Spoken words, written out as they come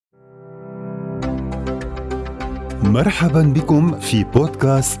مرحبا بكم في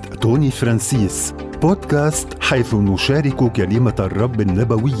بودكاست توني فرانسيس. بودكاست حيث نشارك كلمة الرب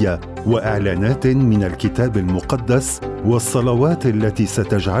النبوية وإعلانات من الكتاب المقدس والصلوات التي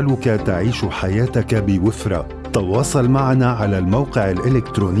ستجعلك تعيش حياتك بوفرة. تواصل معنا على الموقع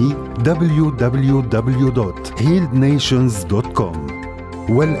الإلكتروني www.healednations.com.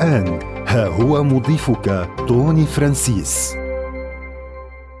 والآن ها هو مضيفك توني فرانسيس.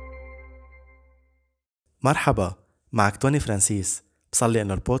 مرحبا، معك توني فرانسيس. بصلي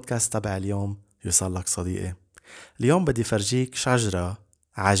انه البودكاست تبع اليوم يوصل لك صديقي. اليوم بدي فرجيك شجرة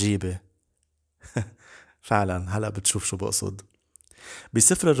عجيبة. فعلا هلأ بتشوف شو بقصد.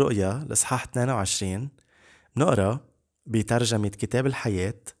 بسفر الرؤيا الإصحاح 22 بنقرأ بترجمة كتاب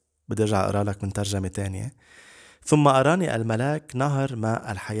الحياة، بدي ارجع اقرأ لك من ترجمة تانية. ثم أراني الملاك نهر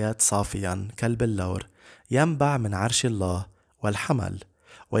ماء الحياة صافيا كالبلور ينبع من عرش الله والحمل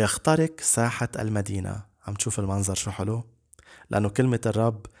ويخترق ساحة المدينة. عم تشوف المنظر شو حلو؟ لأنه كلمة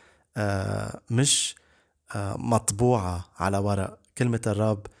الرب مش مطبوعة على ورق. كلمة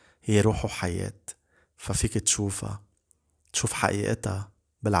الرب هي روح وحياة، ففيك تشوفها، تشوف حقيقتها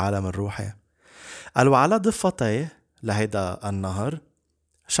بالعالم الروحي. قال وعلى ضفتيه لهيدا النهر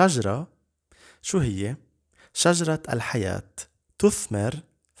شجرة. شو هي؟ شجرة الحياة تثمر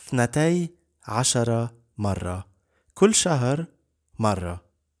 12 مرة، كل شهر مرة.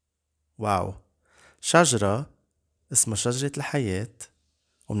 واو! شجرة اسمها شجرة الحياة،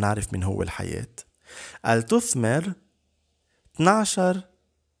 ومنعرف من هو الحياة. قال تثمر 12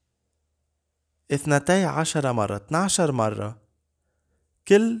 مرة، 12 مرة،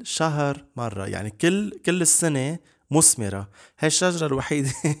 كل شهر مرة، يعني كل السنة مثمرة. هاي الشجرة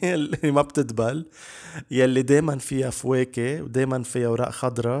الوحيدة اللي ما بتدبل، يلي دايما فيها فواكه ودايما فيها اوراق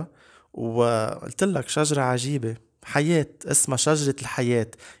خضراء. وقلت لك شجرة عجيبة، حياة، اسمها شجرة الحياة.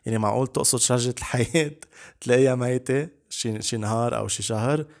 يعني معقول تقصد شجرة الحياة تلاقيها ميتة شي نهار او شي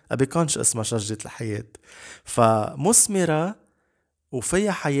شهر؟ بيكونش اسمها شجرة الحياة. فمثمرة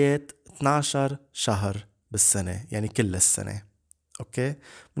وفيها حياة 12 شهر بالسنة، يعني كل السنة. اوكي،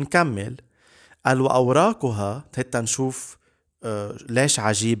 بنكمل. قال وأوراقها، حتى نشوف ليش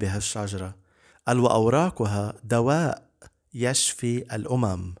عجيبة هالشجرة. قال وأوراقها دواء يشفي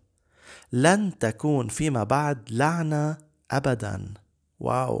الأمم، لن تكون فيما بعد لعنة أبدا.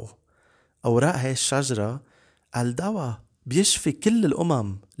 واو! أوراق هاي الشجرة الدواء بيشفي كل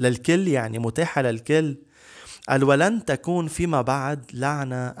الأمم، للكل، يعني متاحة للكل. قال ولن تكون فيما بعد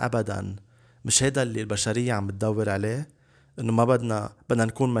لعنة أبدا. مش هيدا اللي البشرية عم بتدور عليه؟ إنه ما بدنا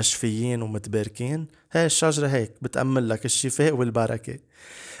نكون مشفيين ومتباركين. هاي الشجرة هيك بتأمل لك الشفاء والبركة.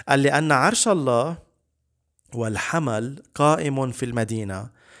 قال لأن عرش الله والحمل قائم في المدينة،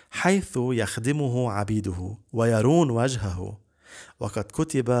 حيث يخدمه عبيده ويرون وجهه، وقد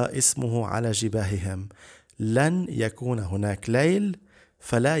كتب اسمه على جباههم. لن يكون هناك ليل،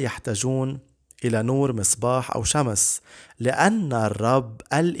 فلا يحتاجون إلى نور مصباح أو شمس، لأن الرب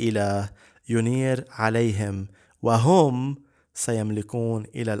الإله ينير عليهم، وهم سيملكون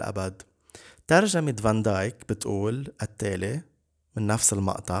إلى الأبد. ترجمة فان دايك بتقول التالي من نفس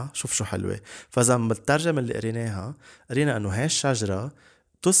المقطع، شوف شو حلوة. فإذا بالترجمة اللي قرينا أنه هاي الشجرة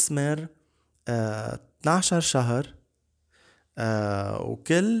تثمر 12 شهر،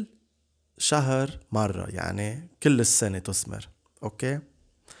 وكل شهر مرة، يعني كل السنة تثمر. أوكي،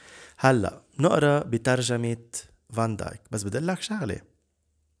 هلأ نقرأ بترجمة فان دايك. بس بدي لك شغلة،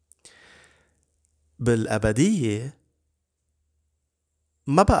 بالأبدية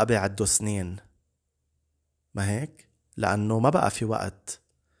ما بقى بيعدوا سنين، ما هيك؟ لأنه ما بقى في وقت،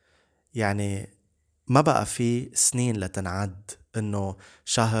 يعني ما بقى في سنين لتنعد إنه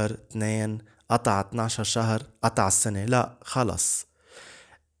شهر 2 قطع 12 شهر قطع السنة. لا، خلص.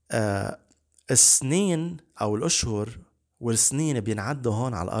 السنين أو الأشهر والسنين بينعدوا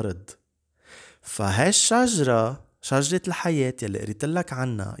هون على الأرض. فهاي الشجرة، شجرة الحياة يلي قريت لك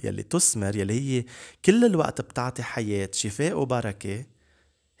عنها، يلي تثمر، يلي هي كل الوقت بتعطي حياة، شفاء وبركة،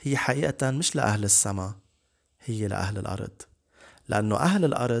 هي حقيقة مش لأهل السماء، هي لأهل الأرض. لأنه أهل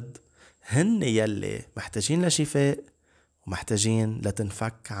الأرض هن يلي محتاجين لشفاء ومحتاجين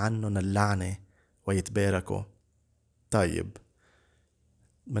لتنفك عنهم اللعنة ويتباركوا. طيب،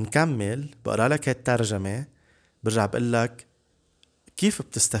 منكمل. بقرأ لك الترجمة، برجع بقول لك كيف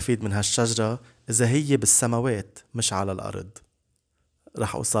بتستفيد من هالشجرة إذا هي بالسماوات مش على الأرض.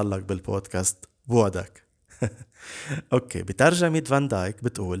 رح أوصل لك بالبودكاست، بوعدك. أوكي، بترجمة فان دايك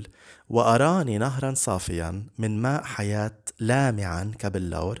بتقول وأراني نهرا صافيا من ماء حياة لامعا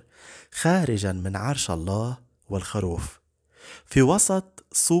كبلور خارجا من عرش الله والخروف في وسط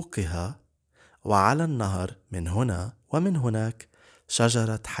سوقها، وعلى النهر من هنا ومن هناك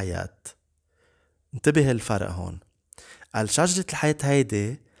شجرة حياة. انتبه الفرق هون. قال شجرة الحياة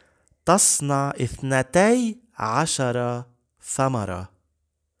هيدي تصنع 12 ثمرة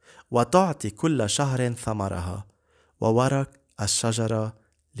وتعطي كل شهر ثمرها، وورق الشجرة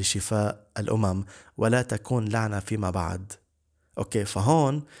لشفاء الأمم، ولا تكون لعنة فيما بعد. أوكي،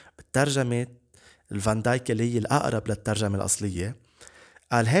 فهون بالترجمة الفان دايك اللي هي الأقرب للترجمة الأصلية،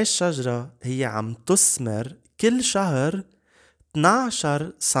 قال هاي الشجرة هي عم تثمر كل شهر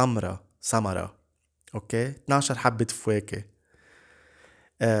 12 ثمرة. أوكي، 12 حبة فواكه.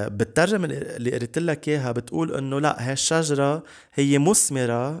 بالترجمة اللي قريت لك إياها بتقول إنه لا، هاي الشجرة هي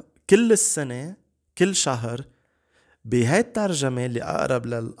مثمرة كل السنة كل شهر. بهاي الترجمة اللي أقرب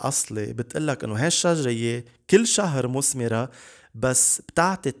للأصلي بتقلك إنه هاي الشجرة هي كل شهر مثمرة، بس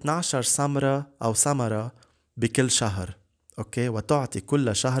بتعطي 12 ثمرة بكل شهر. أوكي، وتعطي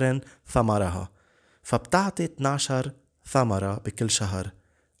كل شهر ثمرها، فبتعطي 12 ثمرة بكل شهر.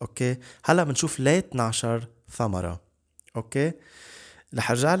 أوكي، هلأ بنشوف ليه 12 ثمرة. أوكي،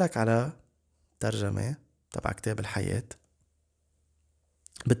 رح ارجع لك على ترجمة تبع كتاب الحياة.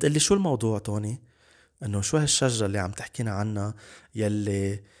 بتقلي شو الموضوع توني؟ انه شو هالشجرة اللي عم تحكينا عنها،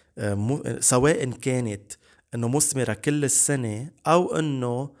 يلي سواء كانت انه مثمرة كل السنة او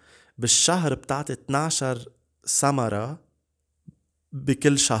انه بالشهر بتعطي 12 ثمرة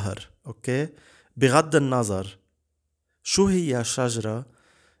بكل شهر. اوكي، بغض النظر شو هي الشجرة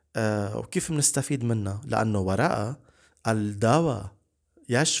وكيف منستفيد منها، لانه ورقها الدواء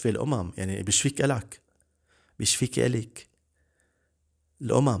يشفي الأمم، يعني بيشفيك إلك، بيشفيك إلك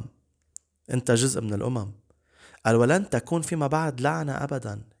الأمم، أنت جزء من الأمم. قال ولن تكون فيما بعد لعنة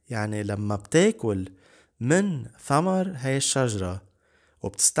أبدا، يعني لما بتاكل من ثمر هاي الشجرة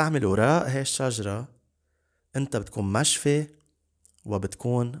وبتستعمل أوراق هاي الشجرة أنت بتكون مشفي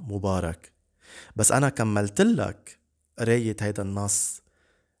وبتكون مبارك. بس أنا كملت لك قراية هيدا النص،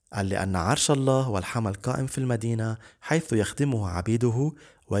 قال لأن عرش الله والحمل قائم في المدينة حيث يخدمه عبيده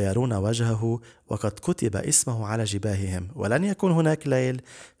ويرون وجهه، وقد كتب اسمه على جباههم، ولن يكون هناك ليل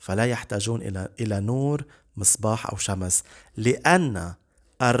فلا يحتاجون إلى نور مصباح أو شمس، لأن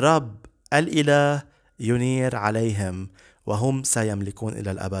الرب الإله ينير عليهم وهم سيملكون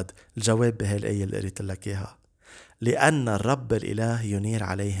إلى الأبد. الجواب بهي الآية اللي قريت لك إياها، لأن الرب الإله ينير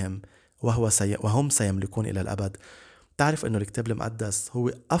عليهم وهم سيملكون إلى الأبد. تعرف انه الكتاب المقدس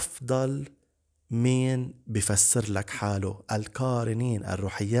هو افضل مين بيفسر لك حاله، القارنين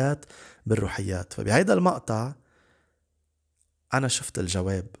الروحيات بالروحيات. فبهيدا المقطع انا شفت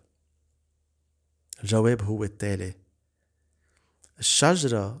الجواب هو التالي: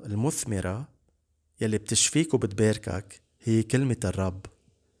 الشجرة المثمرة يلي بتشفيك وبتباركك هي كلمة الرب،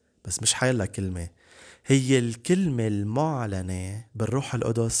 بس مش حيلا كلمة، هي الكلمة المعلنة بالروح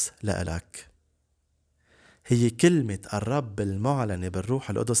القدس لإلك، هي كلمة الرب المعلنة بالروح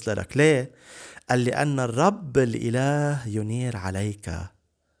القدس لك. ليه؟ قال لأن الرب الإله ينير عليك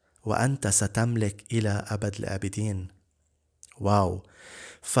وأنت ستملك إلى أبد الآبدين. واو!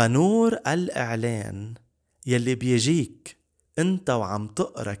 فنور الإعلان يلي بيجيك أنت وعم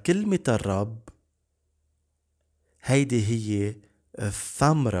تقرأ كلمة الرب، هيدي هي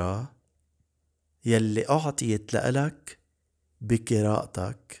الثمرة يلي أعطيت لك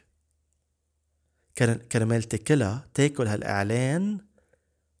بقراءتك، كرمال تاكل هالإعلان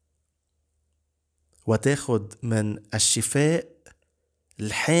وتاخد من الشفاء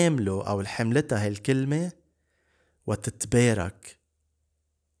الحامله أو الحملتها هالكلمة وتتبارك.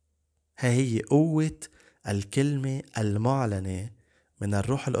 هي قوة الكلمة المعلنة من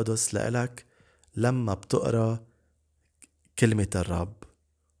الروح القدس لإلك لما بتقرأ كلمة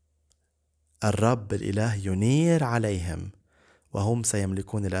الرب الإله ينير عليهم وهم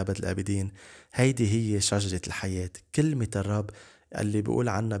سيملكون الأبد الآبدين. هيدي هي شجرة الحياة، كلمة الرب اللي بيقول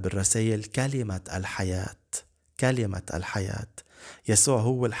عنها بالرسائل كلمة الحياة. كلمة الحياة، يسوع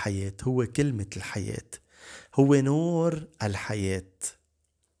هو الحياة، هو كلمة الحياة، هو نور الحياة.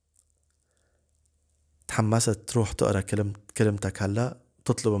 تحمست تروح تقرأ كلمتك هلأ،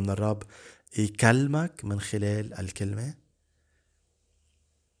 تطلب من الرب يكلمك من خلال الكلمة.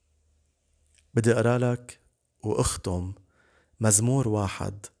 بدي أقرأ لك وأختم مزمور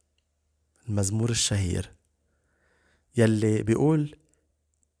 1، المزمور الشهير يلي بيقول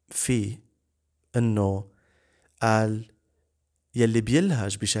فيه إنه قال يلي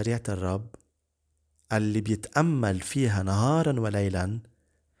بيلهج بشريعة الرب، اللي بيتأمل فيها نهارا وليلا،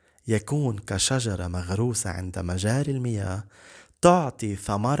 يكون كشجرة مغروسة عند مجاري المياه، تعطي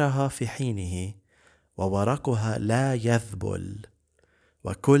ثمرها في حينه وورقها لا يذبل،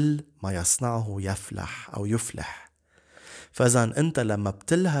 وكل ما يصنعه يفلح. فإذا أنت لما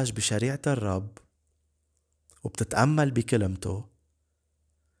بتلهج بشريعة الرب وبتتأمل بكلمته،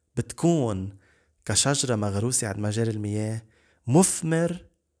 بتكون كشجرة مغروسة عند مجاري المياه، مثمر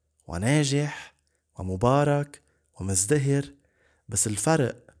وناجح ومبارك ومزدهر. بس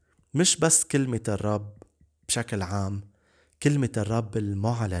الفرق مش بس كلمة الرب بشكل عام، كلمة الرب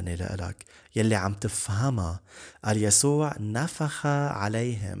المعلنة لإلك يلي عم تفهمها. قال يسوع نفخ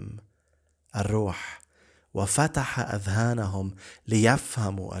عليهم الروح وفتح أذهانهم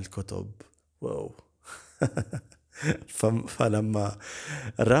ليفهموا الكتب. واو. فلما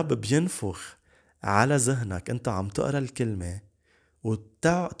الرب بينفخ على ذهنك انت عم تقرأ الكلمة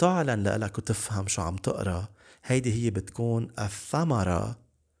وتعلن لك وتفهم شو عم تقرأ، هيدي هي بتكون الثمرة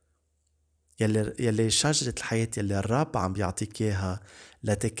يلي شجرة الحياة يلي الرب عم بيعطيك اياها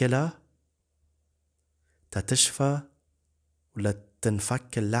لتاكلها، تتشفى، ولا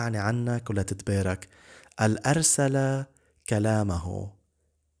تنفك اللعنة عنك، ولا تتبارك. قال أرسل كلامه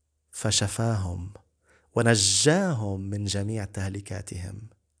فشفاهم ونجاهم من جميع تهلكاتهم.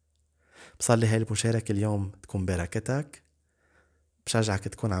 بصلي هاي المشاركة اليوم تكون بركتك، بشجعك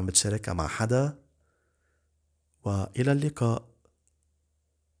تكون عم بتشاركها مع حدا، وإلى اللقاء.